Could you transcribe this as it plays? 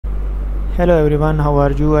Hello everyone, how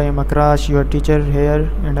are you? I am Akrash, your teacher here,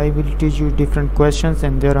 and I will teach you different questions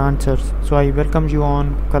and their answers. So I welcome you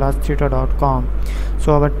on classtheta.com.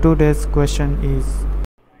 So our today's question is: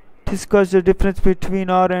 discuss the difference between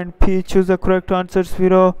R and P. Choose the correct answers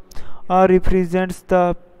below. R represents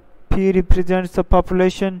the P represents the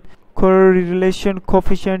population correlation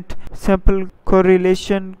coefficient, sample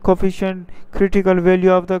correlation coefficient, critical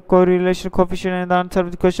value of the correlation coefficient, and the answer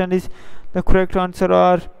of the question is the correct answer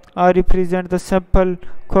are R represent the sample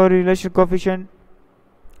correlation coefficient,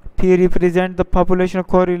 P represent the population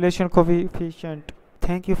correlation coefficient.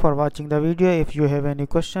 Thank you for watching the video. If you have any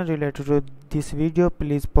question related to this video,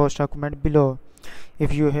 please post a comment below.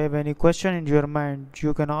 If you have any question in your mind,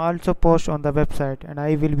 you can also post on the website and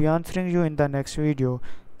I will be answering you in the next video.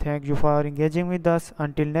 Thank you for engaging with us.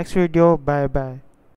 Until next video, bye bye.